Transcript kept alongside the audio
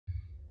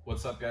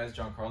What's up guys,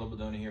 Giancarlo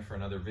Bodoni here for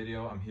another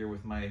video. I'm here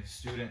with my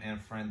student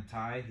and friend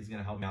Ty. He's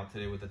gonna help me out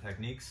today with the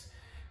techniques.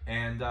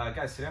 And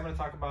guys, today I'm gonna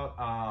talk about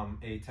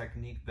a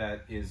technique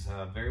that is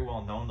very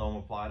well known, the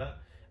Omoplata.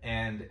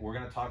 And we're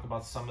gonna talk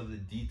about some of the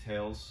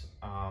details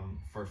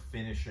for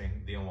finishing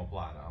the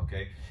Omoplata,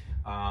 okay?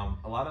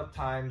 A lot of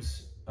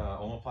times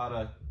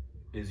Omoplata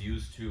is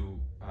used to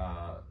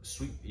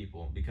sweep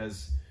people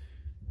because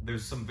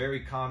there's some very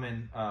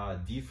common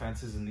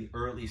defenses in the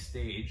early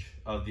stage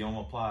of the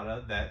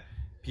Omoplata that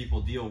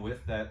people deal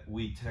with that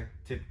we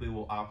typically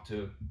will opt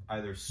to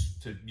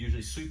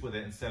usually sweep with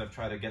it instead of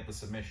try to get the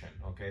submission,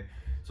 okay?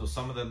 So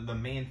some of the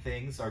main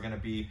things are gonna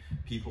be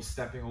people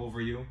stepping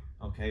over you,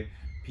 okay?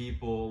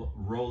 People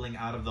rolling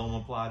out of the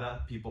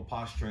Omoplata, people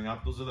posturing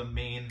up. Those are the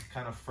main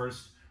kind of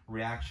first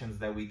reactions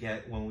that we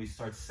get when we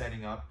start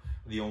setting up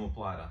the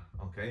Omoplata,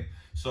 okay?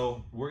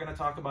 So we're gonna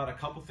talk about a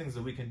couple things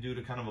that we can do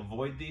to kind of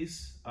avoid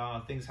these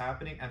things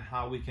happening and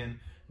how we can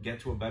get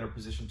to a better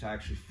position to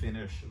actually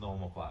finish the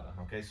Omoplata,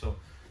 okay? So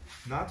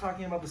not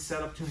talking about the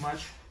setup too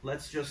much,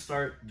 let's just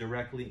start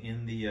directly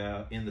in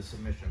the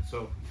submission.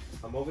 So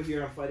I'm over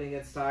here, I'm fighting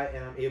against Ty,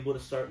 and I'm able to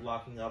start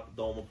locking up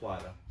the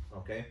Omoplata,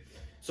 okay?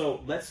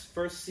 So let's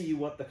first see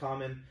what the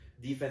common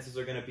defenses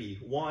are gonna be.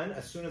 One,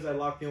 as soon as I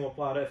lock the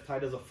Omoplata, if Ty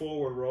does a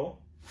forward roll,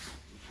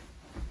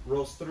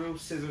 rolls through,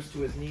 scissors to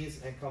his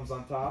knees, and comes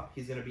on top,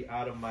 he's gonna be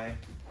out of my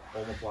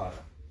Omoplata,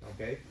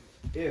 okay?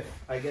 If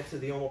I get to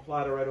the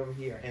Omoplata right over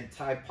here and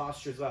Ty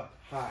postures up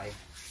high,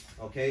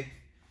 okay?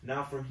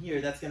 Now from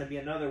here, that's gonna be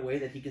another way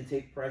that he can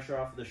take pressure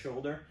off the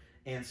shoulder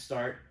and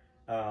start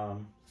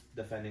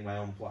defending my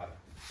Omoplata,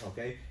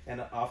 okay? And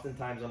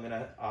oftentimes I'm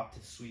gonna opt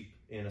to sweep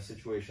in a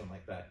situation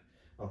like that,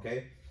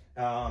 okay?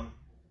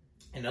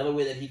 Another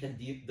way that he can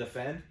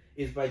defend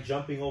is by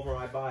jumping over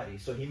my body.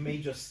 So he may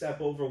just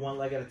step over one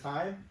leg at a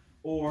time,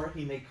 or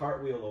he may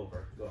cartwheel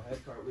over. Go ahead,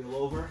 cartwheel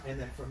over, and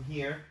then from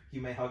here, he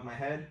may hug my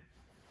head,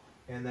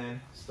 and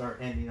then start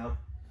ending up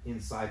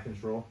in side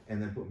control,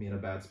 and then put me in a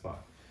bad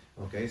spot.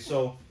 Okay,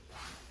 so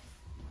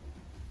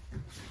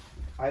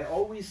I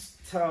always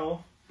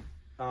tell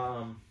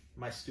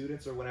my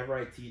students, or whenever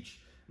I teach,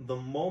 the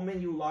moment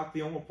you lock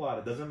the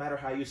Omoplata, doesn't matter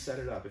how you set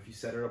it up. If you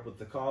set it up with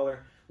the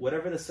collar,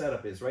 whatever the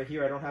setup is. Right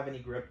here, I don't have any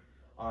grip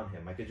on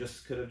him. I could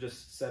have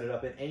just set it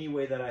up in any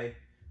way that I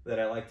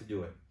like to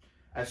do it.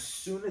 As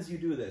soon as you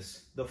do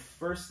this, the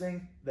first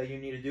thing that you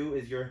need to do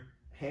is your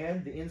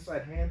hand, the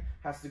inside hand,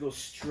 has to go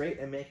straight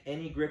and make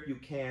any grip you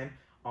can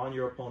on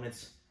your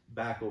opponent's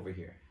back over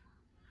here,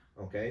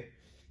 okay?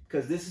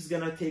 Because this is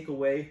gonna take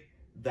away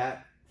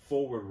that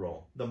forward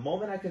roll. The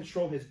moment I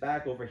control his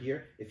back over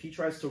here, if he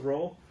tries to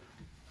roll,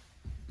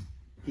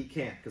 he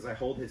can't because I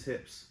hold his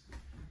hips,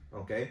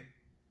 okay?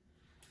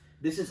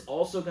 This is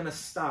also gonna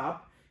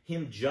stop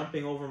him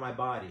jumping over my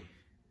body.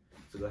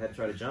 So go ahead and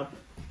try to jump.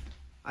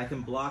 I can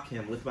block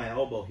him with my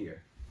elbow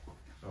here,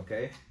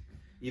 okay?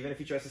 Even if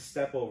he tries to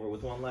step over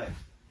with one leg,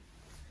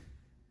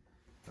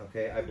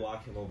 okay, I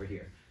block him over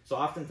here. So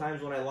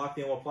oftentimes when I lock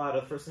the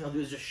Omoplata, the first thing I'll do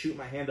is just shoot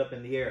my hand up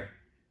in the air,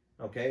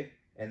 okay?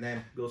 And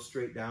then go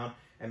straight down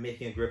and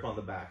making a grip on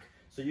the back.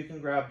 So you can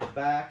grab the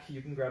back,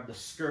 you can grab the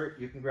skirt,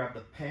 you can grab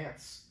the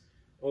pants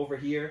over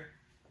here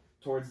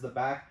towards the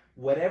back,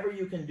 whatever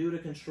you can do to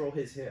control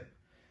his hip.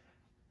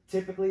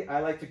 Typically, I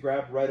like to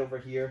grab right over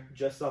here,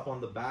 just up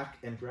on the back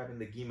and grabbing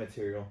the gi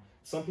material.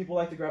 Some people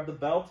like to grab the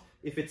belt.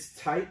 If it's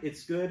tight,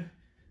 it's good.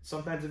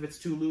 Sometimes if it's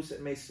too loose,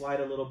 it may slide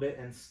a little bit,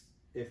 and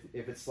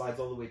if it slides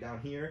all the way down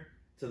here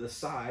to the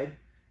side,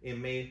 it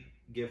may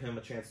give him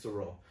a chance to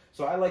roll.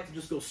 So I like to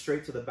just go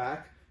straight to the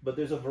back, but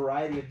there's a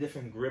variety of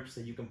different grips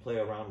that you can play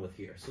around with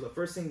here. So the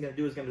first thing I'm gonna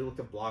do is gonna look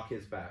to block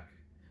his back,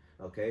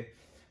 okay?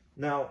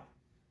 Now,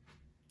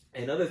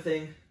 another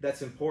thing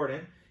that's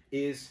important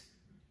is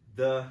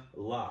the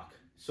lock.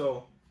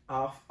 So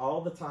all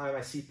the time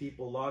I see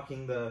people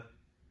locking the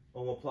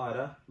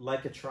Omoplata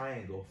like a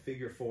triangle,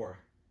 figure four,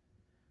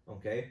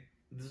 okay?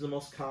 This is the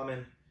most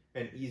common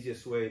and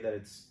easiest way that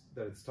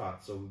it's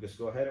taught. So we just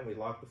go ahead and we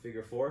lock the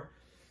figure four.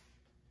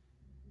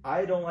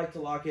 I don't like to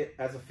lock it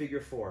as a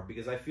figure four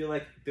because I feel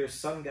like there's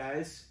some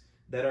guys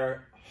that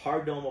are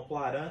hard to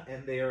Omoplata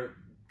and they are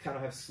kind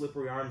of have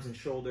slippery arms and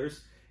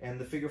shoulders, and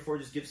the figure four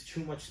just gives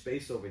too much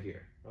space over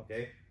here,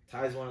 okay?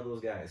 Ty's one of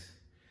those guys.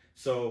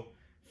 So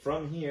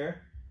from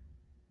here,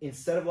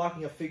 instead of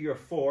locking a figure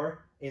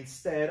four,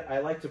 instead I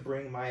like to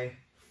bring my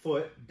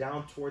foot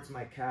down towards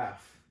my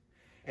calf.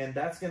 And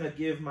that's gonna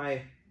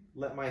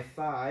let my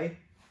thigh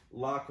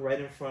lock right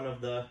in front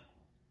of the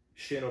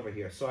shin over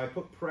here. So I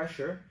put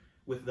pressure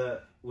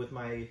with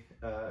my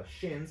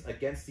shins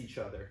against each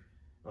other,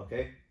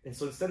 okay? And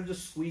so instead of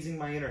just squeezing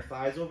my inner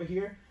thighs over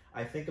here,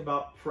 I think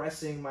about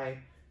pressing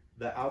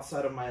the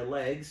outside of my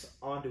legs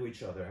onto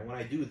each other. And when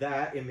I do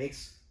that, it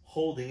makes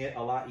holding it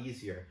a lot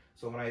easier.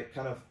 So when I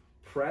kind of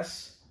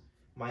press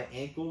my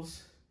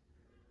ankles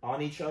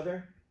on each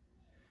other,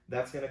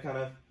 that's gonna kind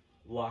of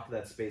lock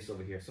that space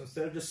over here. So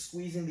instead of just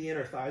squeezing the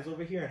inner thighs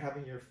over here and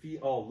having your feet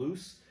all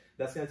loose,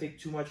 that's gonna take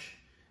too much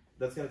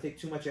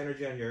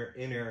energy on your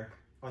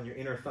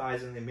inner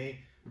thighs, and they may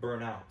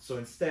burn out. So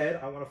instead,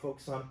 I want to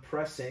focus on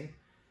pressing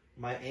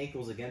my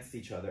ankles against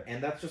each other.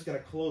 And that's just going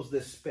to close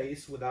this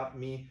space without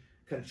me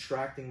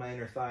contracting my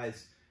inner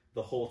thighs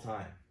the whole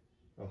time.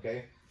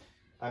 Okay?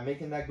 I'm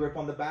making that grip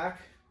on the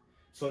back.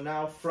 So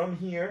now from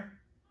here,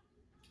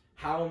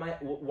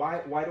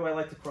 why do I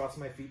like to cross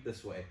my feet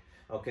this way?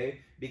 Okay?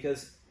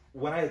 Because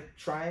when I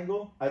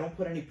triangle, I don't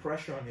put any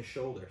pressure on his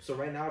shoulder. So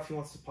right now, if he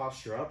wants to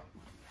posture up,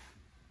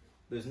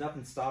 there's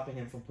nothing stopping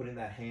him from putting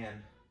that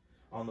hand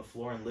on the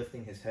floor and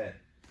lifting his head.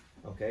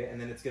 Okay? And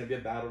then it's going to be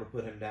a battle to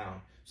put him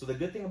down. So the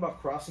good thing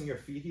about crossing your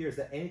feet here is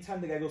that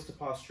anytime the guy goes to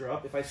posture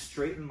up, if I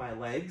straighten my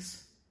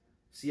legs,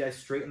 see I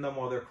straighten them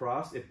while they're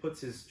crossed, it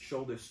puts his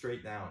shoulders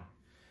straight down.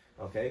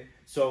 Okay?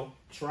 So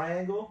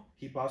triangle,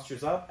 he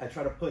postures up, I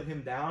try to put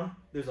him down,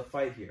 there's a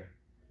fight here.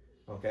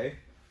 Okay?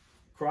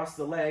 Cross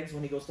the legs,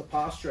 when he goes to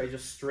posture, I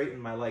just straighten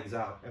my legs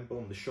out, and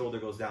boom, the shoulder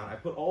goes down. I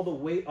put all the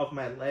weight of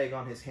my leg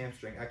on his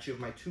hamstring, actually of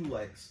my two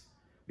legs,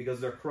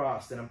 because they're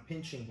crossed, and I'm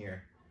pinching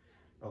here.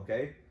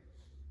 Okay?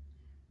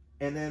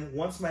 And then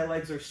once my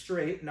legs are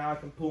straight, now I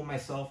can pull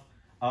myself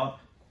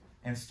up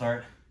and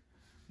start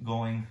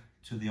going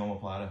to the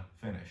omoplata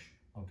finish.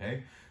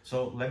 Okay?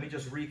 So let me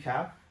just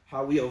recap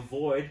how we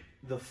avoid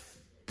the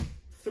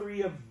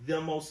three of the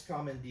most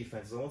common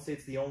defenses. I won't say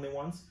it's the only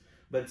ones,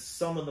 but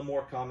some of the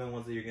more common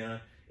ones that you're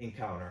gonna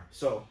encounter.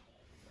 So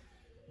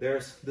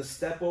there's the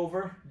step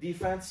over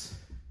defense.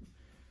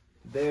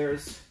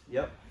 There's,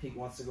 yep, he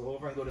wants to go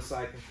over and go to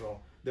side control.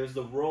 There's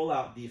the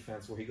rollout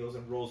defense where he goes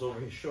and rolls over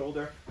his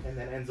shoulder and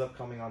then ends up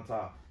coming on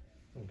top.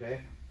 Okay?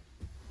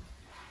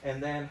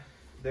 And then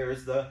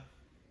there's the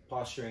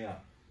posturing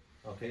up.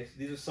 Okay? So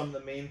these are some of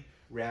the main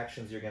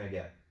reactions you're gonna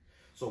get.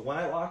 So when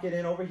I lock it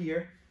in over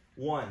here,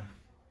 one,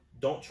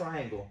 don't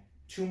triangle.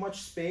 Too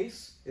much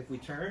space, if we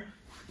turn,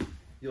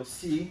 you'll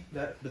see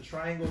that the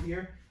triangle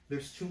here,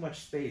 there's too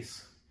much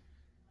space.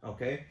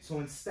 Okay?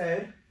 So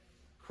instead,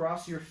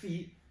 cross your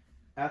feet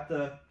at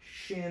the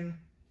shin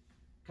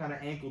kind of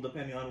ankle,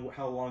 depending on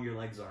how long your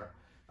legs are.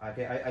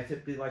 Okay, I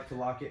typically like to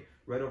lock it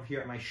right over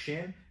here at my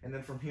shin, and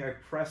then from here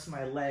I press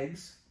my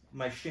legs,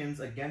 my shins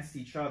against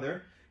each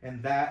other,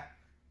 and that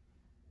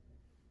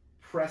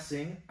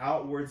pressing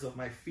outwards of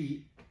my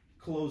feet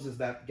closes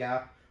that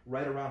gap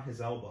right around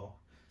his elbow,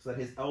 so that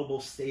his elbow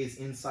stays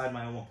inside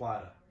my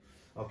omoplata.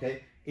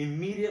 Okay,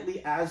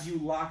 immediately as you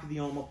lock the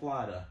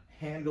omoplata,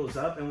 hand goes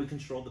up and we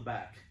control the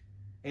back.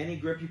 Any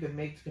grip you can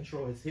make to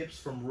control his hips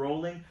from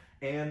rolling,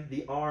 and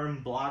the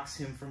arm blocks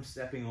him from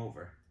stepping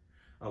over.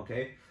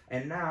 Okay,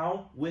 and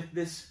now with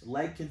this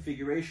leg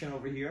configuration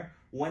over here,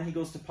 when he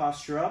goes to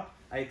posture up,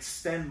 I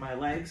extend my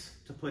legs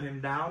to put him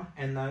down,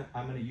 and then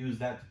I'm going to use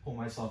that to pull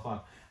myself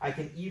up. I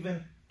can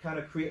even kind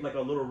of create like a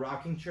little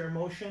rocking chair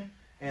motion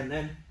and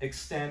then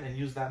extend and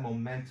use that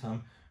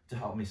momentum to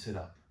help me sit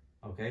up.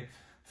 Okay,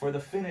 for the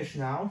finish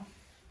now,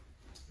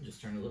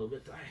 just turn a little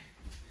bit, Ty.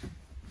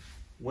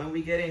 When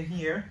we get in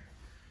here,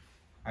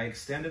 I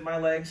extended my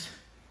legs.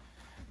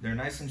 They're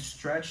nice and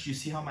stretched. You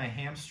see how my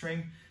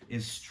hamstring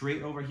is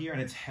straight over here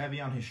and it's heavy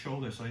on his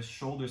shoulder, so his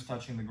shoulder's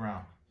touching the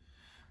ground.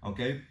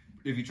 Okay?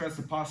 If he tries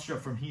to posture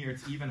up from here,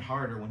 it's even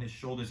harder when his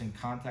shoulder's in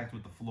contact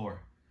with the floor.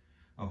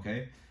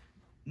 Okay?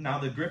 Now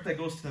the grip that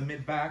goes to the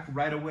mid-back,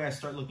 right away I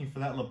start looking for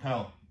that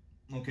lapel.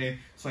 Okay?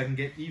 So I can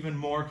get even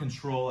more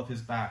control of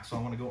his back. So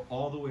I want to go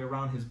all the way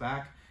around his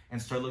back and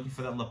start looking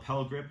for that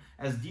lapel grip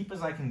as deep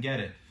as I can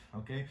get it.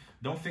 Okay?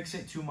 Don't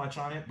fixate too much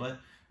on it, but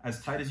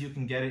as tight as you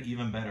can get it,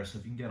 even better. So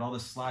if you can get all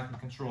this slack and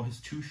control his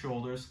two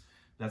shoulders,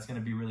 that's going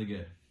to be really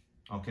good.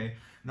 Okay?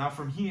 Now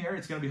from here,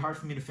 it's going to be hard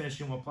for me to finish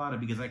the omoplata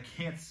because I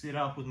can't sit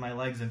up with my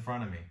legs in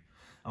front of me.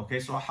 Okay?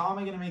 So how am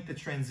I going to make the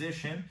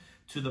transition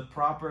to the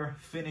proper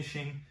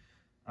finishing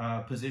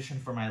position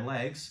for my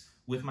legs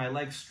with my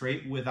legs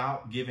straight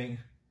without giving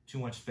too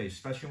much space,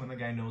 especially when the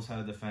guy knows how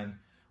to defend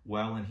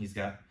well and he's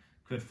got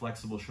good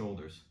flexible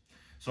shoulders.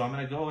 So I'm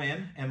going to go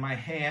in, and my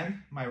hand,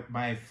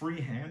 my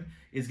free hand,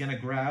 is going to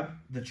grab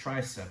the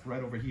tricep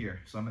right over here.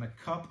 So I'm going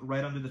to cup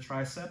right under the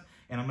tricep,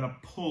 and I'm going to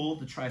pull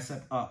the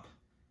tricep up.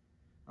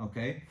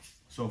 Okay?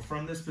 So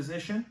from this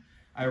position,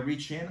 I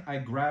reach in, I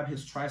grab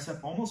his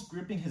tricep, almost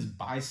gripping his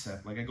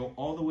bicep. Like I go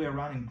all the way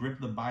around and grip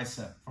the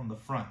bicep from the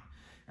front.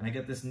 And I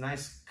get this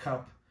nice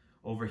cup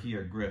over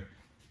here, grip.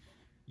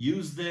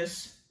 Use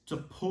this to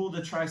pull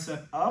the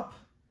tricep up,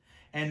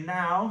 and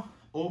now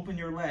open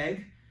your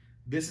leg.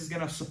 This is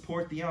going to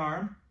support the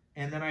arm,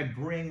 and then I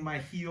bring my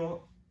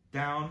heel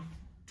down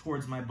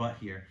towards my butt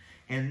here.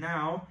 And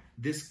now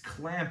this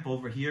clamp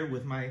over here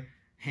with my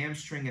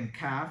hamstring and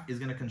calf is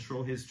going to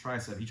control his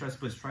tricep. He tries to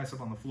put his tricep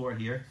on the floor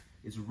here.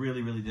 It's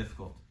really, really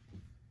difficult.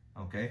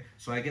 Okay,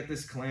 so I get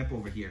this clamp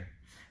over here.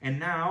 And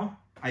now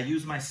I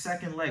use my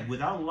second leg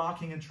without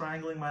locking and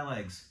triangling my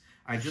legs.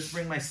 I just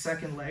bring my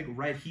second leg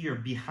right here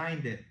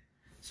behind it.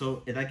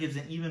 So that gives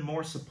it even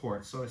more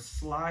support. So I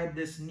slide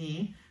this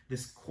knee,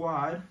 this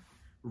quad,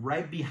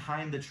 right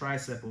behind the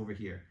tricep over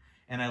here.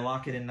 And I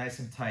lock it in nice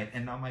and tight.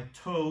 And now my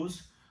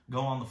toes go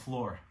on the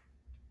floor.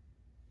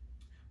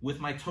 With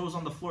my toes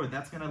on the floor,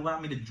 that's going to allow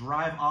me to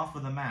drive off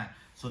of the mat.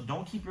 So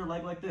don't keep your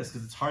leg like this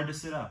because it's hard to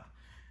sit up.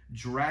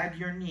 drag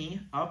your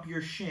knee up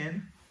your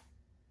shin,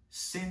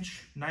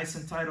 cinch nice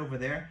and tight over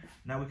there.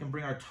 Now we can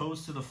bring our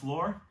toes to the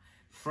floor.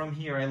 From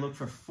here, I look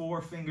for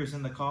 4 fingers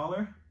in the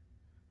collar.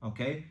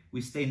 Okay,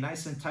 we stay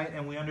nice and tight,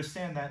 and we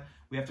understand that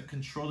we have to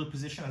control the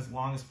position as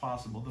long as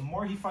possible. The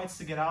more he fights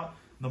to get out,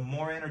 the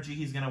more energy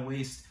he's gonna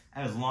waste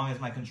as long as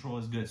my control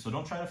is good. So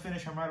don't try to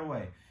finish him right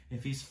away.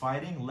 If he's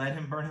fighting, let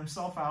him burn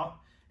himself out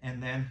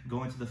and then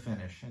go into the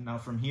finish. And now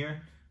from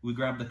here, we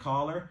grab the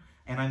collar,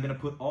 and I'm gonna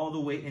put all the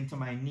weight into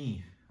my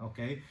knee,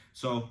 okay?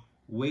 So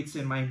weight's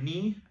in my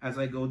knee as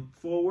I go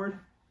forward,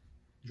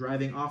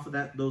 driving off of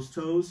those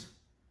toes,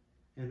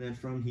 and then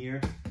from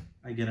here,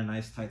 I get a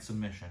nice tight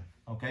submission,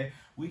 okay?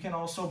 We can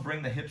also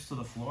bring the hips to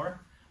the floor,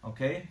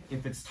 okay?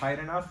 If it's tight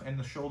enough and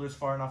the shoulder's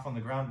far enough on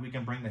the ground, we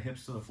can bring the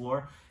hips to the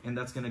floor, and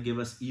that's gonna give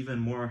us even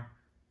more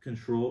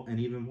control and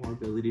even more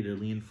ability to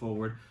lean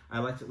forward. I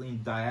like to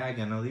lean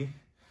diagonally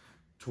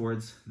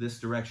towards this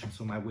direction,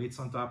 so my weight's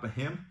on top of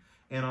him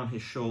and on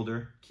his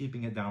shoulder,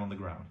 keeping it down on the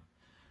ground.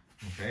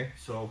 Okay,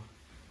 so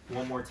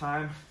one more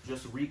time,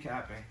 just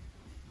recapping.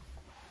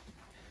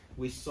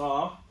 We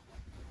saw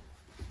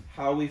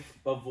how we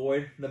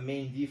avoid the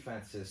main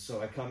defenses.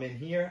 So I come in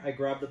here, I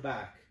grab the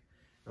back,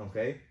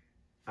 okay?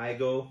 I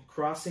go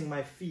crossing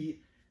my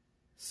feet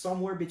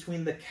somewhere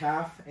between the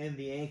calf and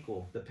the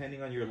ankle,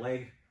 depending on your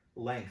leg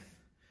length,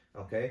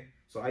 okay?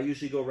 So I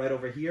usually go right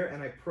over here,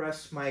 and I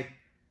press my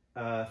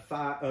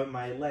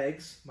my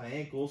legs, my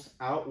ankles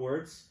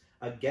outwards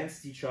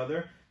against each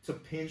other to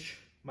pinch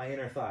my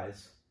inner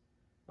thighs,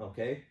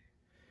 okay?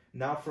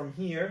 Now from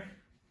here,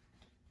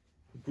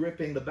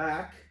 gripping the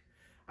back,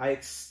 I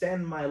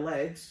extend my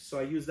legs, so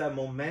I use that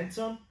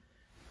momentum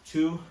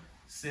to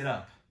sit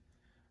up,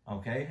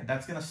 okay?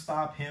 That's gonna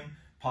stop him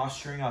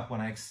posturing up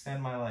when I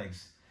extend my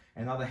legs.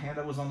 And now the hand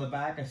that was on the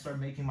back, I start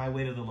making my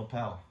way to the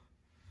lapel,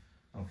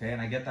 okay?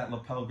 And I get that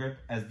lapel grip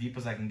as deep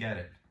as I can get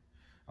it,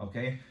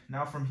 okay?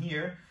 Now from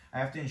here, I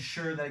have to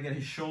ensure that I get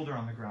his shoulder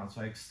on the ground.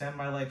 So I extend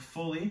my leg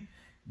fully,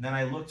 then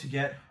I look to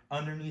get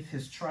underneath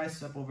his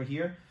tricep over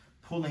here,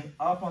 pulling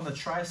up on the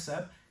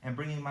tricep and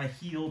bringing my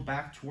heel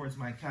back towards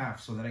my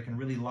calf so that I can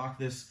really lock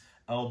this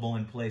elbow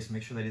in place,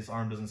 make sure that his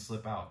arm doesn't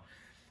slip out.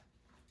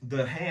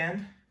 The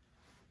hand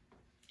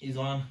is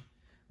on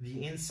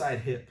the inside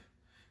hip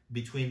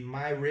between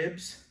my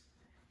ribs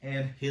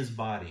and his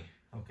body,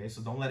 okay?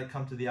 So don't let it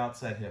come to the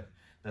outside hip.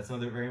 That's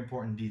another very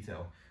important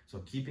detail. So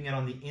keeping it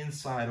on the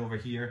inside over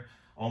here,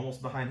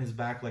 almost behind his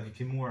back like a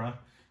kimura,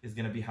 is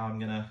gonna be how I'm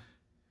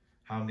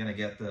gonna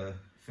get the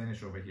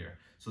finish over here.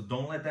 So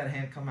don't let that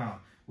hand come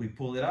out. We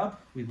pull it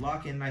up, we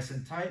lock in nice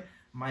and tight,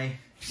 my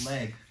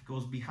leg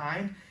goes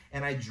behind,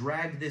 and I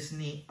drag this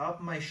knee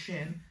up my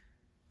shin,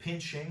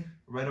 pinching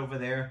right over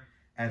there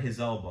at his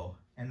elbow.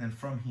 And then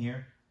from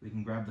here, we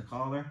can grab the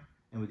collar,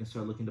 and we can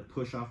start looking to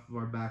push off of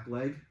our back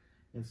leg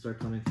and start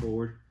coming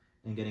forward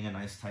and getting a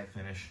nice tight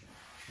finish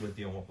with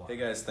the Omoplata. Hey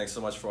guys, thanks so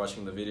much for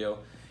watching the video.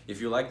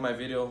 If you like my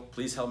video,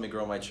 please help me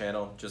grow my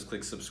channel. Just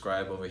click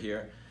subscribe over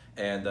here.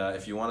 And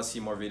if you want to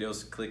see more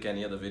videos, click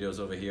any of the videos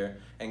over here.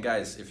 And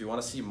guys, if you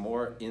want to see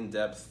more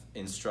in-depth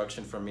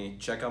instruction from me,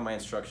 check out my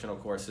instructional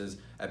courses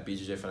at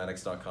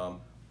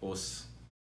bjjfanatics.com. Os.